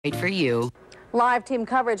For you. Live team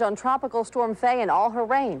coverage on Tropical Storm Faye and all her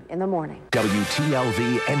rain in the morning.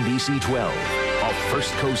 WTLV NBC 12, a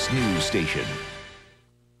First Coast news station.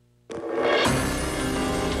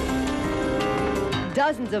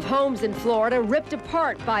 Dozens of homes in Florida ripped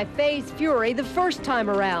apart by Faye's fury the first time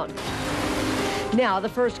around. Now the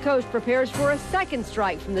First Coast prepares for a second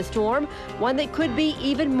strike from the storm, one that could be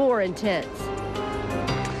even more intense.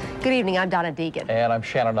 Good evening, I'm Donna Deegan. And I'm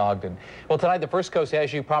Shannon Ogden. Well, tonight the First Coast,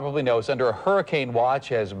 as you probably know, is under a hurricane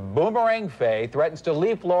watch as Boomerang Faye threatens to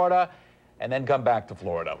leave Florida and then come back to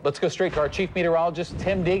Florida. Let's go straight to our chief meteorologist,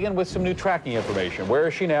 Tim Deegan, with some new tracking information. Where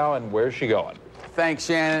is she now and where is she going? Thanks,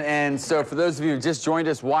 Shannon. And so for those of you who just joined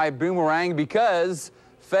us, why Boomerang? Because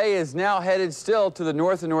Faye is now headed still to the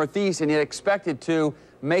north and northeast and yet expected to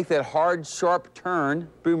make that hard, sharp turn,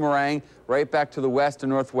 Boomerang, right back to the west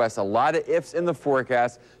and northwest. A lot of ifs in the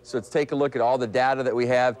forecast, so let's take a look at all the data that we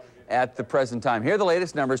have at the present time. Here are the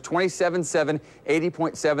latest numbers: 27.7,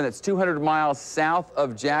 80.7. That's 200 miles south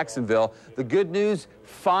of Jacksonville. The good news,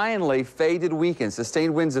 finally, Faye did weaken.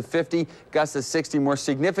 Sustained winds of 50, gusts of 60. More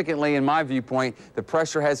significantly, in my viewpoint, the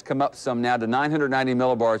pressure has come up some now to 990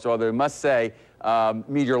 millibars, although I must say,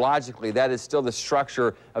 meteorologically, that is still the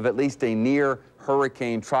structure of at least a near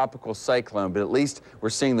hurricane tropical cyclone, but at least we're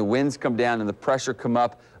seeing the winds come down and the pressure come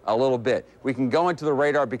up a little bit. We can go into the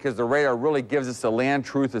radar because the radar really gives us the land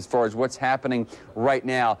truth as far as what's happening right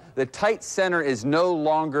now. The tight center is no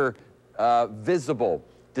longer visible,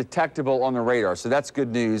 detectable on the radar, so that's good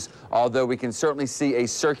news, although we can certainly see a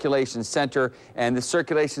circulation center, and the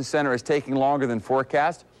circulation center is taking longer than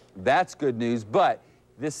forecast. That's good news, but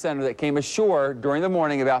this center that came ashore during the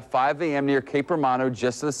morning about 5 a.m. near Cape Romano,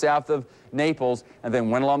 just to the south of Naples, and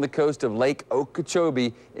then went along the coast of Lake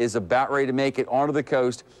Okeechobee, is about ready to make it onto the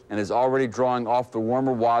coast and is already drawing off the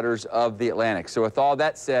warmer waters of the Atlantic. So with all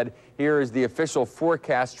that said, here is the official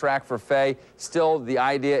forecast track for Faye. Still, the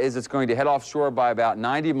idea is it's going to head offshore by about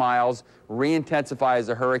 90 miles, re-intensify as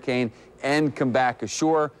a hurricane, and come back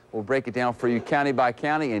ashore. We'll break it down for you county by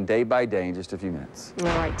county and day by day in just a few minutes. All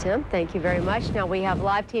right, Tim, thank you very much. Now we have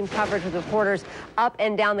live team coverage with reporters up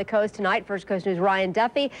and down the coast tonight. First Coast News' Ryan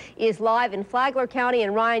Duffy is live in Flagler County.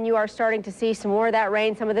 And Ryan, you are starting to see some more of that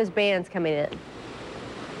rain, some of those bands coming in.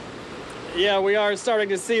 Yeah, we are starting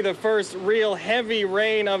to see the first real heavy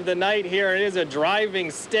rain of the night here. It is a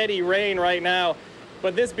driving, steady rain right now.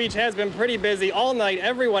 But this beach has been pretty busy all night.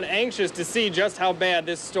 Everyone anxious to see just how bad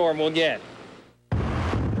this storm will get.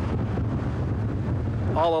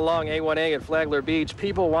 All along A1A at Flagler Beach,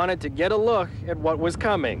 people wanted to get a look at what was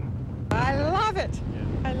coming. I love it.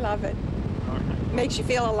 I love it. Makes you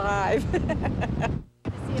feel alive.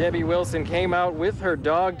 Debbie Wilson came out with her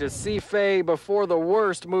dog to see Faye before the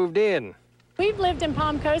worst moved in. We've lived in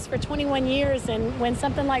Palm Coast for 21 years, and when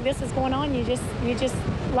something like this is going on, you just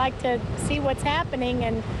like to see what's happening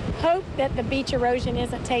and hope that the beach erosion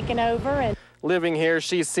isn't taking over. And living here,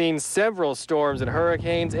 she's seen several storms and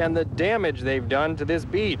hurricanes and the damage they've done to this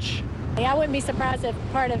beach. I wouldn't be surprised if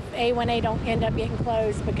part of A1A don't end up getting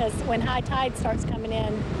closed, because when high tide starts coming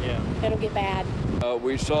in, it'll get bad.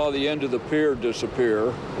 We saw the end of the pier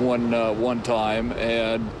disappear one time,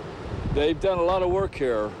 and they've done a lot of work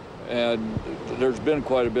here, and there's been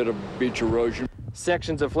quite a bit of beach erosion.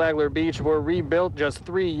 Sections of Flagler Beach were rebuilt just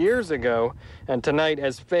 3 years ago, and tonight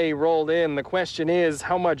as Faye rolled in, the question is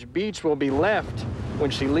how much beach will be left when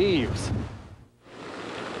she leaves.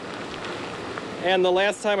 And the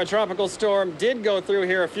last time a tropical storm did go through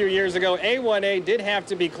here a few years ago, A1A did have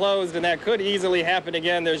to be closed, and that could easily happen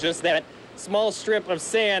again. There's just that small strip of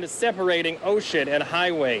sand separating ocean and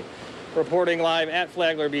highway. Reporting live at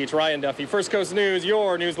Flagler Beach, Ryan Duffy, First Coast News,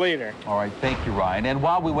 your news leader. All right, thank you, Ryan. And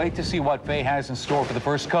while we wait to see what Faye has in store for the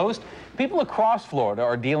First Coast, people across Florida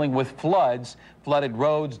are dealing with floods, flooded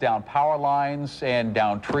roads, down power lines, and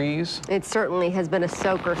down trees. It certainly has been a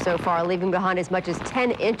soaker so far, leaving behind as much as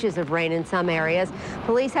 10 inches of rain in some areas.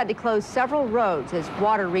 Police had to close several roads as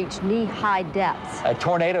water reached knee-high depths. A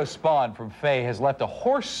tornado spawn from Faye has left a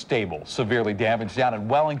horse stable severely damaged down in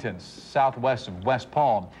Wellington, southwest of West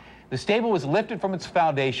Palm. The stable was lifted from its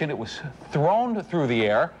foundation. It was thrown through the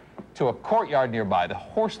air to a courtyard nearby. The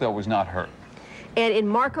horse, though, was not hurt. And in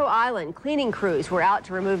Marco Island, cleaning crews were out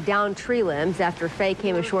to remove downed tree limbs after Faye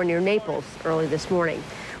came ashore near Naples early this morning.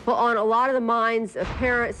 Well, on a lot of the minds of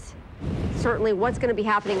parents, certainly what's going to be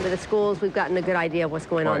happening with the schools, we've gotten a good idea of what's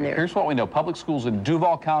going on there. Here's what we know. Public schools in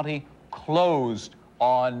Duval County closed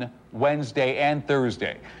on Wednesday and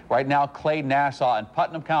Thursday. Right now, Clay, Nassau, and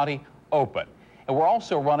Putnam County open. And we're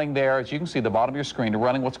also running there, as you can see at the bottom of your screen, we're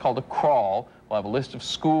running what's called a crawl, We'll have a list of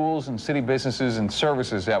schools and city businesses and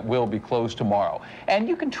services that will be closed tomorrow. And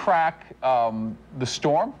you can track the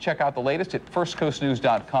storm. Check out the latest at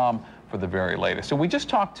firstcoastnews.com for the very latest. So we just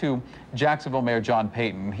talked to Jacksonville Mayor John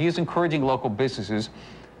Payton. He is encouraging local businesses to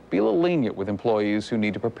be a little lenient with employees who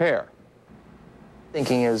need to prepare.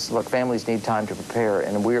 Thinking is, look, families need time to prepare,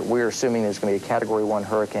 and we're assuming there's going to be a Category 1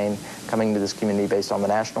 hurricane coming to this community based on the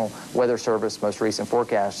National Weather Service most recent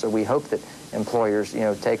forecast. So we hope that employers,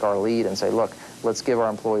 take our lead and say, look, let's give our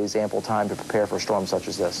employees ample time to prepare for storms such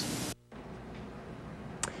as this.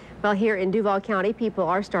 Well, here in Duval County, people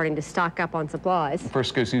are starting to stock up on supplies.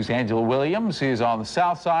 First Coast News' Angela Williams is on the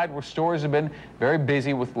south side, where stores have been very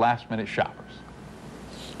busy with last-minute shoppers.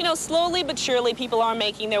 Slowly but surely, people are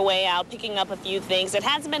making their way out, picking up a few things. It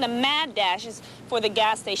hasn't been a mad dash for the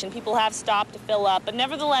gas station. People have stopped to fill up, but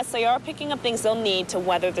nevertheless, they are picking up things they'll need to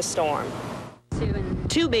weather the storm.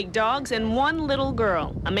 Two big dogs and one little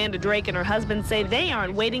girl. Amanda Drake and her husband say they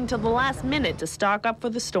aren't waiting till the last minute to stock up for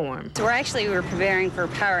the storm. So we're preparing for a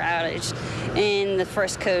power outage in the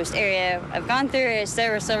First Coast area. I've gone through it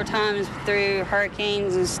several times through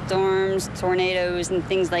hurricanes and storms, tornadoes, and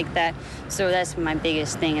things like that. So that's my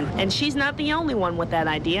biggest thing. And she's not the only one with that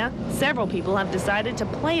idea. Several people have decided to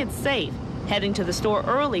play it safe, heading to the store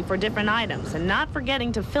early for different items and not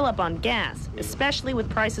forgetting to fill up on gas, especially with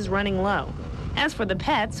prices running low. As for the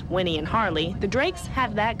pets, Winnie and Harley, the Drakes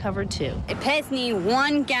have that covered too. Pets need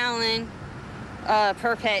 1 gallon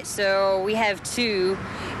per pet, so we have 2,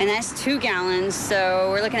 and that's 2 gallons. So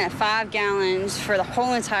we're looking at 5 gallons for the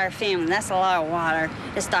whole entire family. That's a lot of water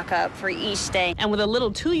to stock up for each day. And with a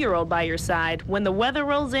little 2-year-old by your side, when the weather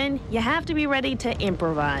rolls in, you have to be ready to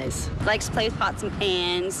improvise. Likes to play with pots and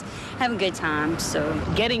pans, have a good time. So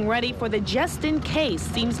getting ready for the just in case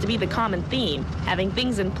seems to be the common theme, having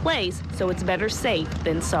things in place so it's better safe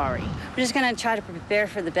than sorry. We're just going to try to prepare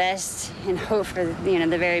for the best and hope for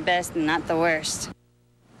the very best and not the worst.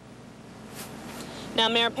 Now,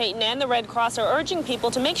 Mayor Payton and the Red Cross are urging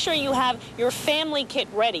people to make sure you have your family kit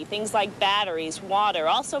ready, things like batteries, water.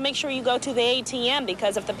 Also, make sure you go to the ATM,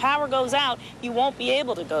 because if the power goes out, you won't be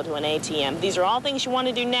able to go to an ATM. These are all things you want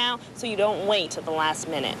to do now so you don't wait till the last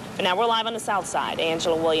minute. But now we're live on the south side.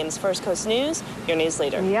 Angela Williams, First Coast News, your news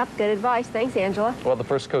leader. Yep, good advice. Thanks, Angela. Well, the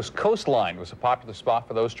First Coast coastline was a popular spot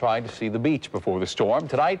for those trying to see the beach before the storm.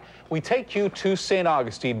 Tonight, we take you to St.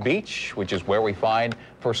 Augustine Beach, which is where we find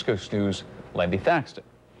First Coast News' Lindy Thaxton.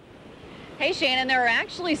 Hey, Shannon, there are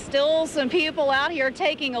actually still some people out here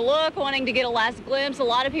taking a look, wanting to get a last glimpse. A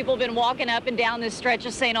lot of people have been walking up and down this stretch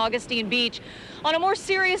of St. Augustine Beach. On a more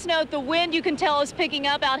serious note, the wind, you can tell, is picking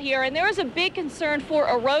up out here, and there is a big concern for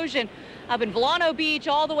erosion up in Volano Beach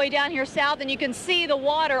all the way down here south, and you can see the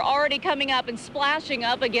water already coming up and splashing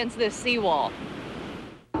up against this seawall.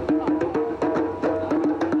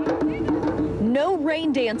 No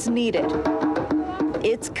rain dance needed.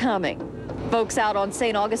 It's coming. Folks out on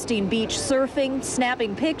St. Augustine Beach surfing,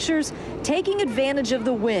 snapping pictures, taking advantage of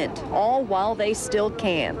the wind, all while they still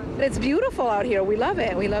can. It's beautiful out here. We love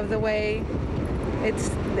it. We love the way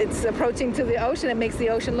it's approaching to the ocean. It makes the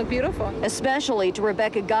ocean look beautiful. Especially to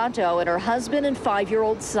Rebecca Gatto and her husband and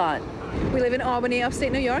 5-year-old son. We live in Albany,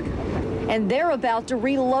 upstate New York. And they're about to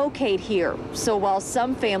relocate here. So while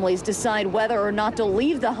some families decide whether or not to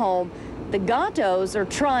leave the home, the Gattos are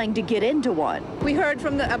trying to get into one. We heard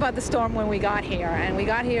about the storm when we got here, and we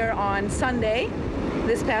got here on Sunday,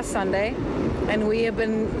 this past Sunday, and we have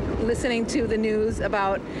been listening to the news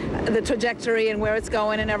about the trajectory and where it's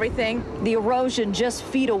going and everything. The erosion just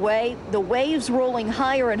feet away, the waves rolling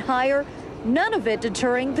higher and higher, none of it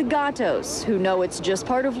deterring the Gattos, who know it's just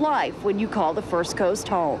part of life when you call the First Coast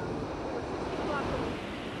home.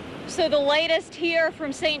 So the latest here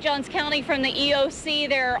from St. Johns County from the EOC,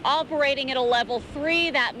 they're operating at a level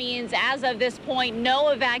 3. That means as of this point, no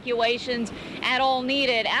evacuations at all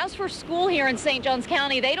needed. As for school here in St. Johns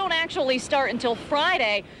County, they don't actually start until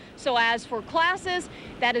Friday. So as for classes,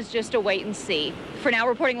 that is just a wait and see. For now,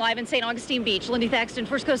 reporting live in St. Augustine Beach, Lindy Thaxton,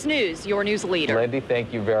 First Coast News, your news leader. Lindy,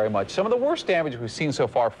 thank you very much. Some of the worst damage we've seen so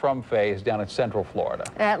far from Faye is down in Central Florida.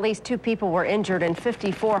 At least 2 people were injured and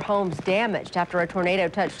 54 homes damaged after a tornado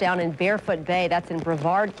touched down in Barefoot Bay. That's in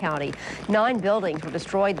Brevard County. 9 buildings were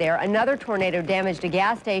destroyed there. Another tornado damaged a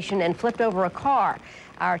gas station and flipped over a car.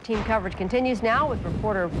 Our team coverage continues now with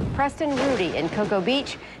reporter Preston Rudy in Cocoa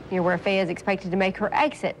Beach, near where Faye is expected to make her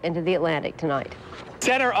exit into the Atlantic tonight.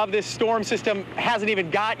 Center of this storm system hasn't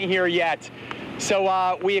even gotten here yet.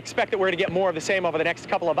 So we expect that we're going to get more of the same over the next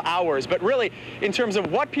couple of hours. But really, in terms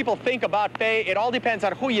of what people think about Faye, it all depends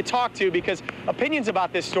on who you talk to, because opinions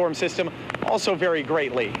about this storm system also vary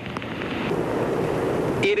greatly.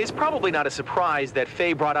 It is probably not a surprise that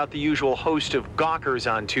Faye brought out the usual host of gawkers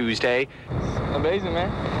on Tuesday. Amazing,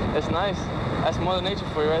 man. That's nice. That's Mother Nature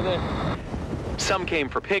for you right there. Some came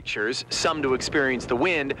for pictures, some to experience the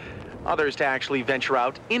wind, others to actually venture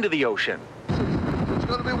out into the ocean. It's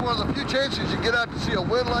going to be one of the few chances you get out to see a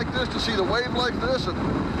wind like this, to see the wave like this, and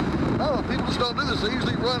I don't know, people just don't do this. They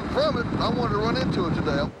usually run from it. I wanted to run into it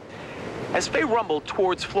today. As Faye rumbled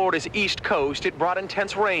towards Florida's east coast, it brought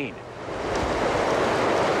intense rain,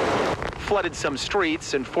 flooded some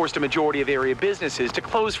streets, and forced a majority of area businesses to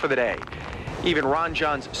close for the day. Even Ron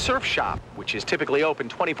John's surf shop, which is typically open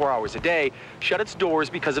 24 hours a day, shut its doors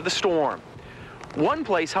because of the storm. One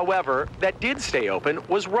place, however, that did stay open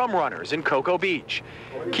was Rum Runners in Cocoa Beach.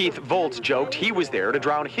 Keith Volz joked he was there to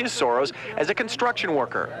drown his sorrows as a construction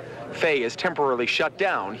worker. Faye has temporarily shut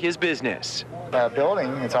down his business. Building,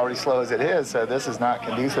 it's already slow as it is, so this is not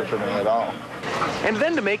conducive for me at all. And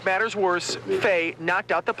then to make matters worse, Faye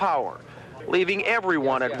knocked out the power, leaving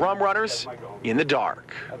everyone at Rum Runners in the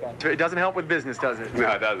dark. It doesn't help with business, does it?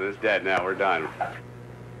 No, it doesn't. It's dead now. We're done.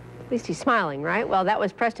 At least he's smiling, right? Well, that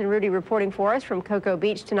was Preston Rudy reporting for us from Cocoa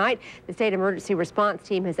Beach tonight. The State Emergency Response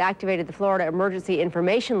Team has activated the Florida Emergency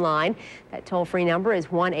Information Line. That toll-free number is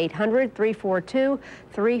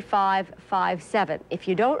 1-800-342-3557. If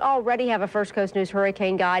you don't already have a First Coast News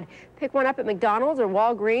Hurricane Guide, pick one up at McDonald's or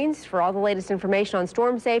Walgreens for all the latest information on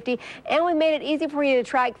storm safety. And we made it easy for you to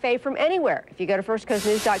track Faye from anywhere. If you go to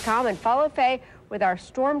firstcoastnews.com and follow Faye with our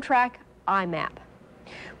Storm Track iMap.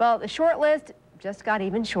 Well, the short list just got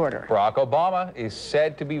even shorter. Barack Obama is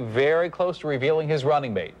said to be very close to revealing his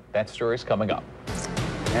running mate. That story is coming up.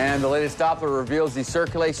 And the latest Doppler reveals the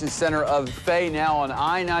circulation center of Faye now on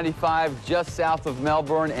I-95 just south of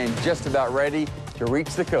Melbourne and just about ready to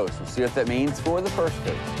reach the coast. We'll see what that means for the First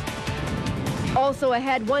Coast. Also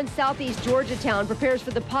ahead, one southeast Georgia town prepares for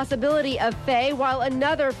the possibility of Faye, while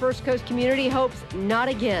another First Coast community hopes not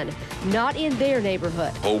again, not in their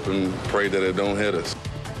neighborhood. Hope and pray that it don't hit us.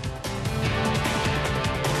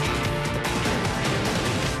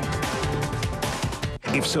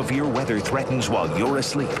 If severe weather threatens while you're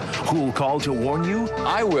asleep, who'll call to warn you?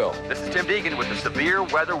 I will. This is Tim Deegan with the severe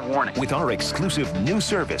weather warning. With our exclusive news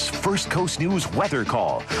service, First Coast News Weather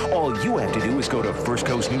Call. All you have to do is go to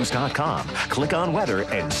firstcoastnews.com, click on weather,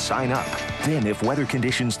 and sign up. Then if weather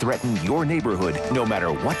conditions threaten your neighborhood, no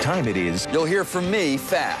matter what time it is, you'll hear from me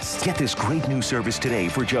fast. Get this great news service today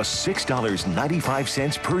for just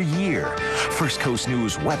 $6.95 per year. First Coast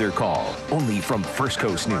News Weather Call, only from First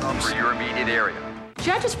Coast News. For your immediate area.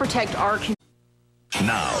 Judges protect our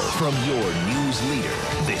Now, from your news leader,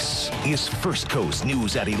 this is First Coast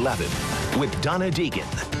News at 11 with Donna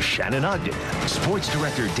Deegan, Shannon Ogden, Sports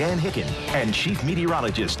Director Dan Hicken, and Chief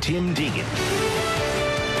Meteorologist Tim Deegan.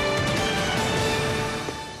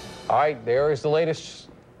 All right, there is the latest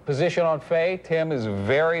position on Faye. Tim is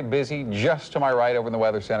very busy just to my right over in the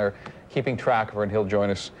Weather Center, keeping track of her, and he'll join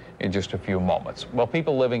us in just a few moments. Well,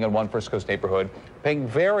 people living in one First Coast neighborhood paying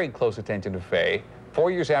very close attention to Faye 4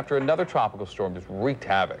 years after another tropical storm just wreaked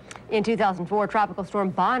havoc. In 2004, Tropical Storm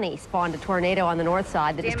Bonnie spawned a tornado on the north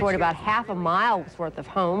side that destroyed about half a mile's worth of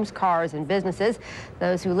homes, cars, and businesses.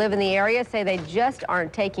 Those who live in the area say they just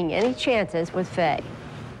aren't taking any chances with Faye.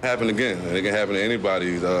 Happen again, and it can happen to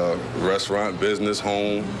anybody, restaurant, business,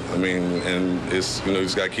 home. I mean, and it's, you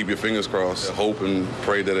just got to keep your fingers crossed, hope and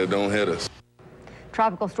pray that it don't hit us.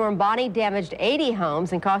 Tropical Storm Bonnie damaged 80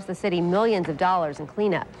 homes and cost the city millions of dollars in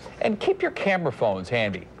cleanup. And keep your camera phones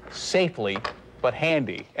handy, safely, but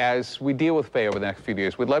handy, as we deal with Faye over the next few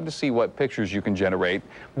days. We'd love to see what pictures you can generate.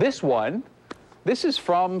 This is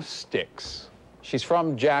from Styx. She's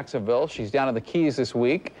from Jacksonville. She's down in the Keys this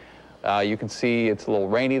week. You can see it's a little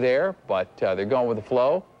rainy there, but they're going with the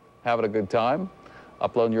flow, having a good time.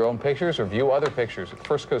 Uploading your own pictures or view other pictures at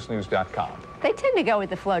firstcoastnews.com. They tend to go with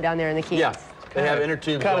the flow down there in the Keys. Yeah. They have inner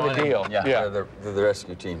tubes kind of a deal. Yeah, they're the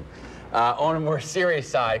rescue team. On a more serious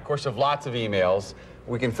side, of course, of lots of emails,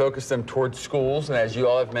 we can focus them towards schools. And as you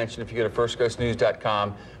all have mentioned, if you go to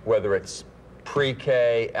firstcoastnews.com, whether it's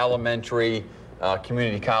pre-K, elementary,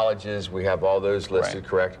 community colleges, we have all those listed,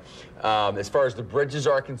 correct? As far as the bridges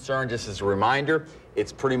are concerned, just as a reminder,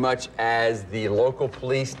 it's pretty much as the local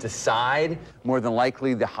police decide. More than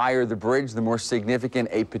likely, the higher the bridge, the more significant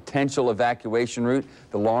a potential evacuation route,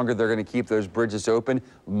 the longer they're going to keep those bridges open.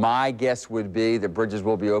 My guess would be that bridges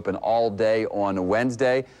will be open all day on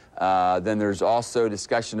Wednesday. Then there's also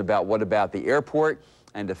discussion about what about the airport.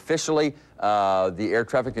 And officially, the air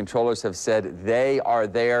traffic controllers have said they are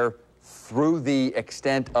there through the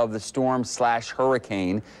extent of the storm /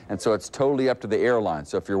 hurricane, and so it's totally up to the airline.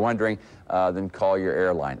 So if you're wondering, then call your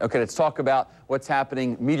airline. Okay, let's talk about what's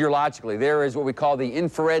happening meteorologically. There is what we call the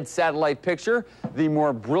infrared satellite picture. The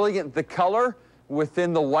more brilliant the color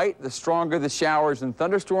within the white, the stronger the showers and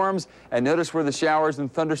thunderstorms. And notice where the showers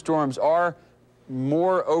and thunderstorms are,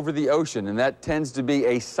 more over the ocean, and that tends to be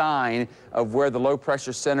a sign of where the low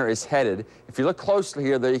pressure center is headed. If you look closely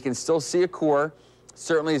here, though, you can still see a core.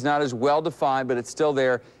 Certainly is not as well defined, but it's still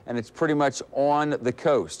there, and it's pretty much on the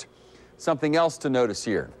coast. Something else to notice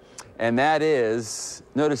here, and that is,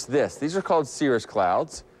 notice this. These are called cirrus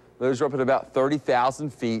clouds. Those are up at about 30,000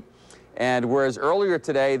 feet. And whereas earlier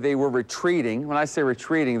today they were retreating, when I say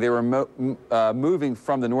retreating, they were moving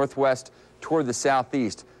from the northwest toward the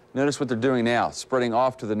southeast. Notice what they're doing now, spreading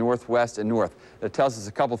off to the northwest and north. That tells us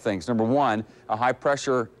a couple things. Number one, a high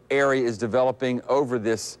pressure area is developing over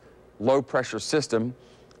this low pressure system.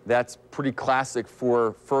 That's pretty classic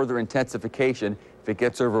for further intensification if it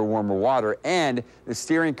gets over warmer water. And the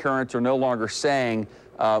steering currents are no longer saying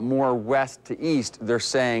more west to east. They're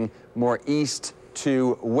saying more east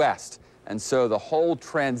to west. And so the whole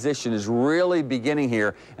transition is really beginning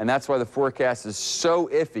here, and that's why the forecast is so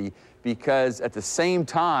iffy, because at the same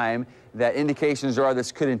time that indications are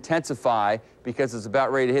this could intensify because it's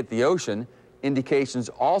about ready to hit the ocean, indications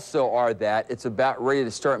also are that it's about ready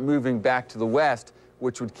to start moving back to the west,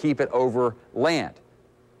 which would keep it over land.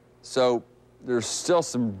 So there's still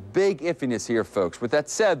some big iffiness here, folks. With that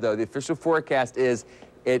said, though, the official forecast is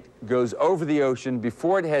it goes over the ocean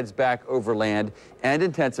before it heads back over land and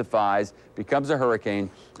intensifies, becomes a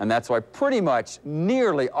hurricane, and that's why pretty much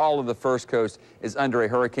nearly all of the first coast is under a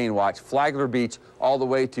hurricane watch. Flagler Beach all the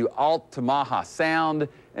way to Altamaha Sound,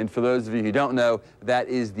 and for those of you who don't know, that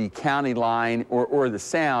is the county line or the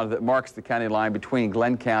sound that marks the county line between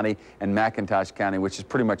Glenn County and McIntosh County, which is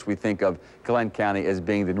pretty much, we think of Glenn County as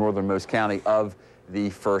being the northernmost county of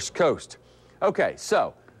the first coast. Okay,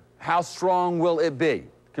 so how strong will it be?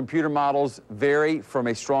 Computer models vary from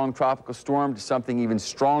a strong tropical storm to something even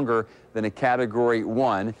stronger than a Category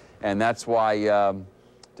 1, and that's why,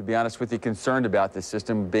 to be honest with you, concerned about this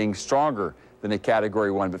system being stronger than a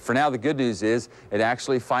Category 1. But for now, the good news is it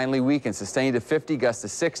actually finally weakened, sustained to 50, gusts to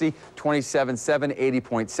 60, 27.7,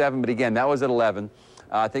 80.7, but again, that was at 11.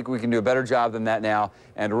 I think we can do a better job than that now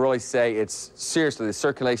and really say it's seriously the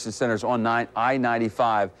circulation centers on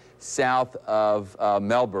I-95 south of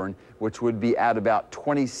Melbourne, which would be at about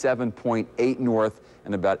 27.8 north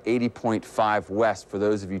and about 80.5 west for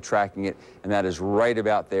those of you tracking it, and that is right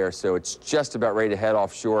about there. So it's just about ready to head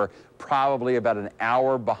offshore, probably about an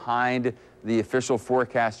hour behind the official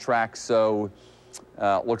forecast track. So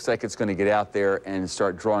looks like it's going to get out there and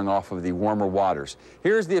start drawing off of the warmer waters.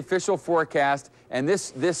 Here's the official forecast, and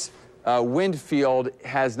this wind field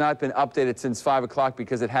has not been updated since 5 o'clock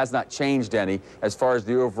because it has not changed any as far as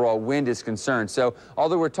the overall wind is concerned. So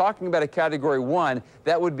although we're talking about a Category 1,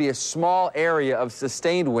 that would be a small area of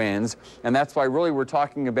sustained winds, and that's why really we're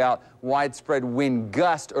talking about widespread wind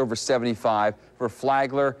gust over 75 for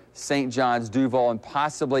Flagler, St. John's, Duval, and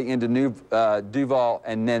possibly into Duval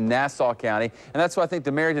and then Nassau County. And that's why I think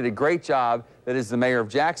the mayor did a great job, that is the mayor of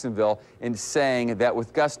Jacksonville, in saying that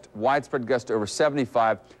with widespread gust over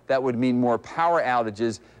 75, that would mean more power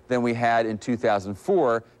outages than we had in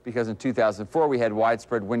 2004, because in 2004 we had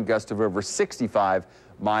widespread wind gusts of over 65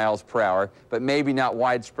 miles per hour, but maybe not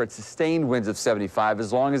widespread sustained winds of 75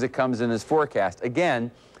 as long as it comes in as forecast.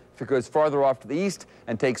 Again, if it goes farther off to the east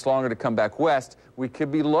and takes longer to come back west, we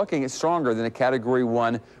could be looking at stronger than a Category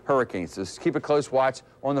 1 hurricane. So just keep a close watch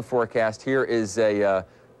on the forecast. Here is a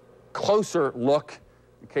closer look,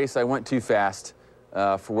 in case I went too fast,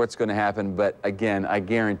 for what's going to happen. But again, I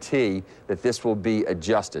guarantee that this will be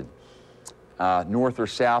adjusted. North or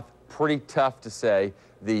south, pretty tough to say.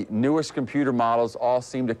 The newest computer models all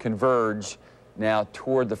seem to converge now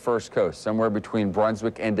toward the first coast, somewhere between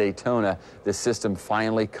Brunswick and Daytona, the system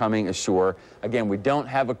finally coming ashore. Again, we don't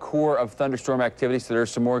have a core of thunderstorm activity, so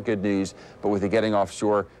there's some more good news, but with it getting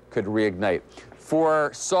offshore, could reignite.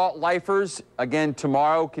 For salt lifers, again,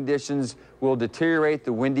 tomorrow conditions will deteriorate.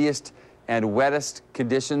 The windiest and wettest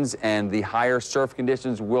conditions and the higher surf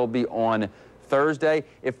conditions will be on Thursday.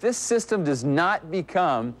 If this system does not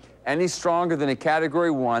become any stronger than a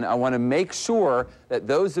Category 1, I want to make sure that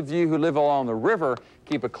those of you who live along the river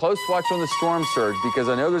keep a close watch on the storm surge, because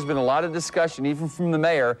I know there's been a lot of discussion, even from the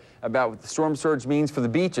mayor, about what the storm surge means for the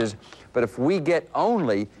beaches. But if we get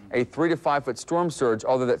only a 3 to 5 foot storm surge,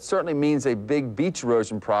 although that certainly means a big beach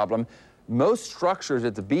erosion problem, most structures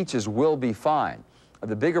at the beaches will be fine.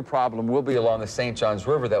 The bigger problem will be along the St. Johns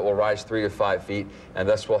River that will rise 3 to 5 feet, and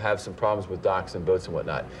thus we'll have some problems with docks and boats and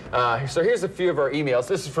whatnot. So here's a few of our emails.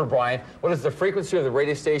 This is for Brian. What is the frequency of the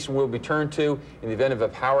radio station we'll be turned to in the event of a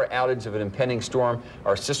power outage of an impending storm?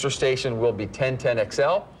 Our sister station will be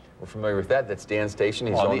 1010XL. We're familiar with that. That's Dan's station.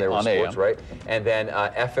 He's on there with sports, right? And then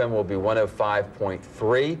FM will be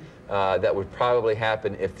 105.3. That would probably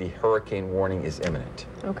happen if the hurricane warning is imminent.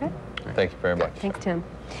 Okay. Thank you very much. Thanks, Tim.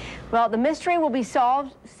 Well, the mystery will be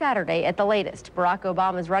solved Saturday at the latest. Barack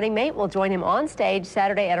Obama's running mate will join him on stage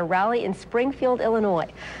Saturday at a rally in Springfield, Illinois.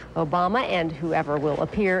 Obama and whoever will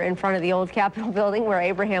appear in front of the old Capitol building where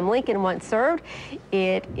Abraham Lincoln once served.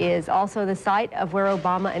 It is also the site of where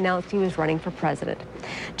Obama announced he was running for president.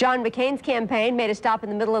 John McCain's campaign made a stop in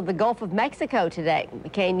the middle of the Gulf of Mexico today.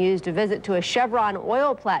 McCain used a visit to a Chevron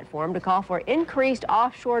oil platform to call for increased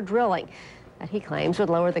offshore drilling that he claims would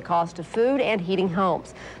lower the cost of food and heating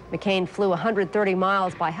homes. McCain flew 130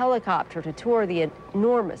 miles by helicopter to tour the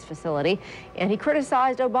enormous facility, and he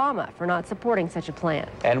criticized Obama for not supporting such a plan.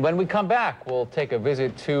 And when we come back, we'll take a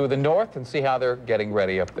visit to the north and see how they're getting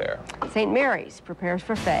ready up there. St. Mary's prepares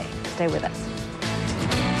for Faye. Stay with us.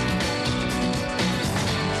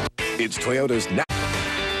 It's Toyota's now.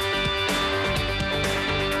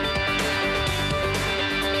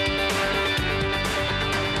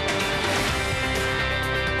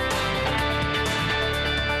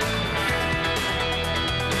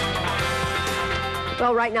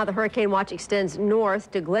 Well, right now the hurricane watch extends north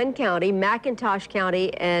to Glenn County, McIntosh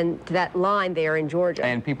County, and to that line there in Georgia.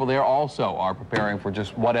 And people there also are preparing for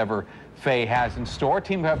just whatever Faye has in store.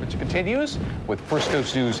 Team coverage continues with First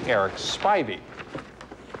Coast News' Eric Spivey.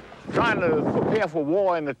 Trying to prepare for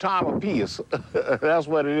war in the time of peace. That's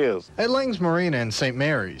what it is. At Lang's Marina in St.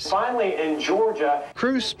 Mary's. Finally, in Georgia,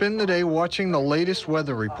 crews spend the day watching the latest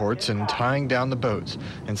weather reports and tying down the boats.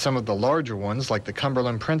 And some of the larger ones, like the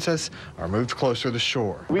Cumberland Princess, are moved closer to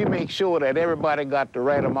shore. We make sure that everybody got the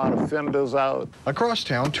right amount of fenders out. Across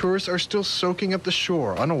town, tourists are still soaking up the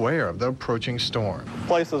shore, unaware of the approaching storm.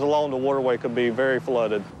 Places along the waterway could be very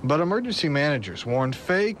flooded. But emergency managers warned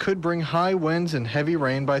Faye could bring high winds and heavy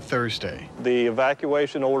rain by Thursday. The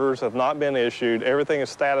evacuation orders have not been issued. Everything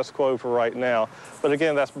is status quo for right now. But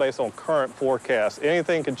again, that's based on current forecasts.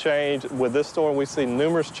 Anything could change. With this storm, we see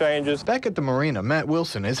numerous changes. Back at the marina, Matt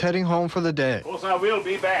Wilson is heading home for the day. Of course, I will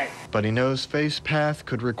be back. But he knows Faye's path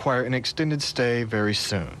could require an extended stay very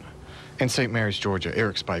soon. In St. Mary's, Georgia,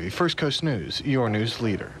 Eric Spivey, First Coast News, your news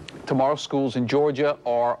leader. Tomorrow, schools in Georgia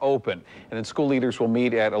are open, and then school leaders will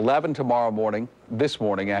meet at 11 tomorrow morning, this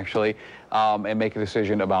morning actually, and make a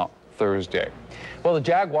decision about Thursday. Well, the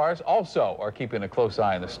Jaguars also are keeping a close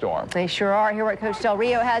eye on the storm. They sure are. Hear what Coach Del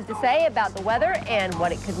Rio has to say about the weather and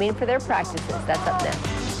what it could mean for their practices. That's up next.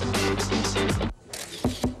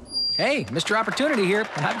 Hey, Mr. Opportunity here.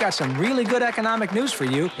 I've got some really good economic news for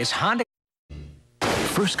you. It's Honda.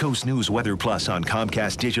 First Coast News Weather Plus on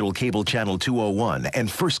Comcast Digital Cable Channel 201 and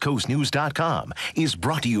FirstCoastNews.com is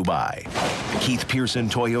brought to you by Keith Pearson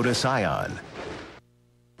Toyota Scion.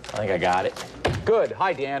 I think I got it. Good.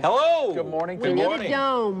 Hi, Dan. Hello. Good morning. We need a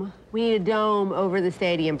dome. We need a dome over the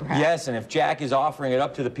stadium, perhaps. Yes, and if Jack is offering it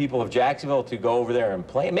up to the people of Jacksonville to go over there and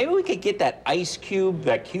play, maybe we could get that ice cube,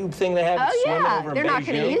 that cube thing they have swimming over in they're not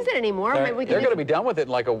going to use it anymore. They're going to be done with it in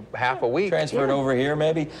like half a week. Transfer it over here,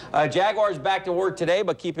 maybe. Jaguars back to work today,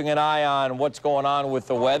 but keeping an eye on what's going on with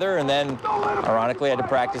the weather. And then, ironically, had to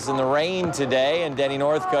practice in the rain today, and Denny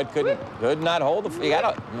Northcutt could not hold it. He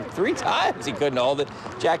got it 3 times. He couldn't hold it.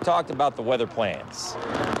 Jack talked about the weather plans.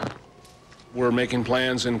 We're making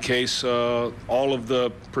plans in case all of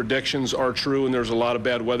the predictions are true and there's a lot of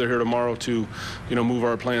bad weather here tomorrow to, move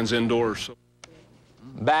our plans indoors.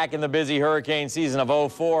 Back in the busy hurricane season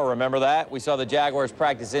of '04, remember that? We saw the Jaguars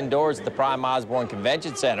practice indoors at the Prime Osborne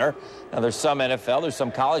Convention Center. Now, there's some NFL, there's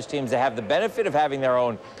some college teams that have the benefit of having their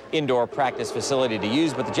own indoor practice facility to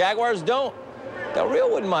use, but the Jaguars don't. Del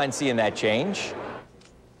Rio wouldn't mind seeing that change.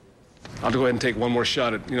 I'll go ahead and take one more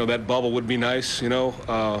shot at, that bubble would be nice,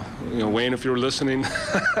 Wayne, if you were listening.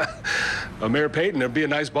 Mayor Payton, there'd be a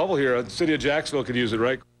nice bubble here. The city of Jacksonville could use it,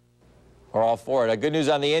 right? We're all for it. Good news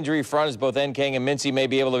on the injury front is both Nkang and Mincy may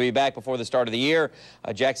be able to be back before the start of the year.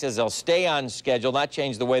 Jack says they'll stay on schedule, not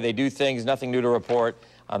change the way they do things. Nothing new to report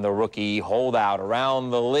on the rookie holdout.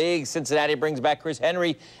 Around the league, Cincinnati brings back Chris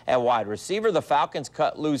Henry at wide receiver. The Falcons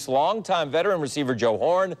cut loose longtime veteran receiver Joe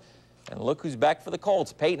Horn. And look who's back for the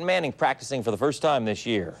Colts. Peyton Manning practicing for the first time this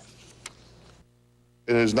year.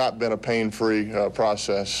 It has not been a pain-free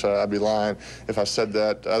process. I'd be lying if I said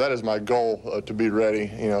that. That is my goal, to be ready,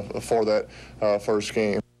 for that first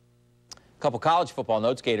game. Couple college football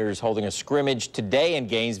notes. Gators holding a scrimmage today in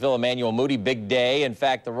Gainesville. Emmanuel Moody, big day. In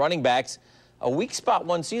fact, the running backs, a weak spot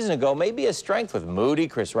one season ago, may be a strength with Moody,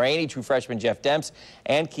 Chris Rainey, true freshman Jeff Demps,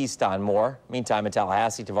 and Keyston Moore. Meantime, in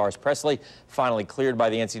Tallahassee, Tavares Presley, finally cleared by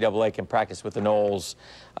the NCAA, can practice with the Noles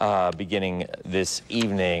beginning this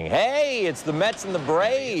evening. Hey, it's the Mets and the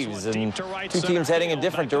Braves, and two teams heading in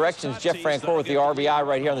different directions. Jeff Francoeur with the RBI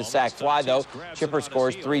right here on the sac fly, though. Chipper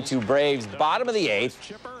scores 3-2 Braves. Bottom of the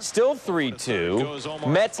 8th, still 3-2.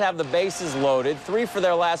 Mets have the bases loaded. 3 for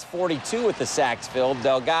their last 42 with the sacks filled.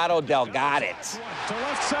 Delgado got it.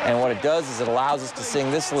 And what it does is it allows us to sing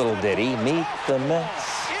this little ditty. Meet the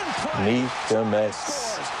Mets, meet the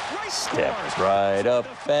Mets. Step right up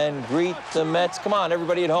and greet the Mets. Come on,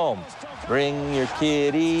 everybody at home. Bring your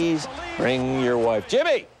kiddies, bring your wife.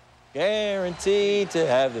 Jimmy, guaranteed to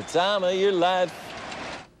have the time of your life.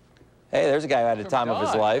 Hey, there's a guy who had the time of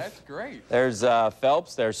his life. That's great. There's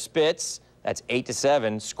Phelps, there's Spitz. That's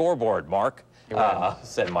 8-7. Scoreboard, Mark,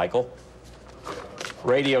 said Michael.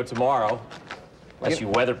 Radio tomorrow. Unless you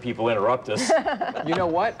weather people interrupt us. You know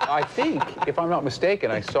what? I think, if I'm not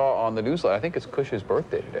mistaken, I saw on the newsletter, I think it's Cush's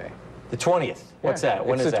birthday today. The 20th. What's that?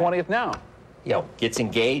 When is that? It's the 20th now. Yo, gets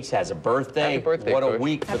engaged, has a birthday. Happy birthday, what a Cush.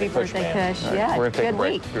 week for Happy the Cush birthday, man. Cush. Right, Yeah, we're going to take a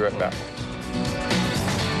break. week. Be right back.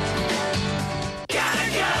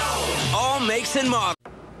 All makes and models.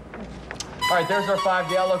 All right, there's our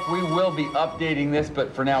 5-day outlook. We will be updating this,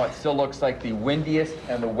 but for now it still looks like the windiest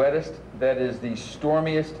and the wettest, that is the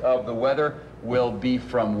stormiest of the weather, will be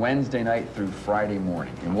from Wednesday night through Friday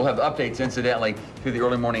morning. And we'll have updates, incidentally, through the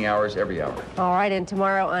early morning hours every hour. All right, and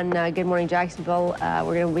tomorrow on Good Morning Jacksonville,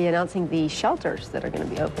 we're going to be announcing the shelters that are going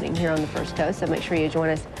to be opening here on the First Coast, so make sure you join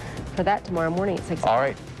us for that tomorrow morning at 6 o'clock. All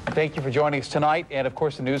right. Thank you for joining us tonight. And, of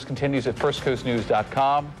course, the news continues at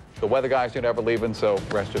firstcoastnews.com. The weather guys don't ever leaving, so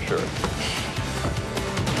rest assured.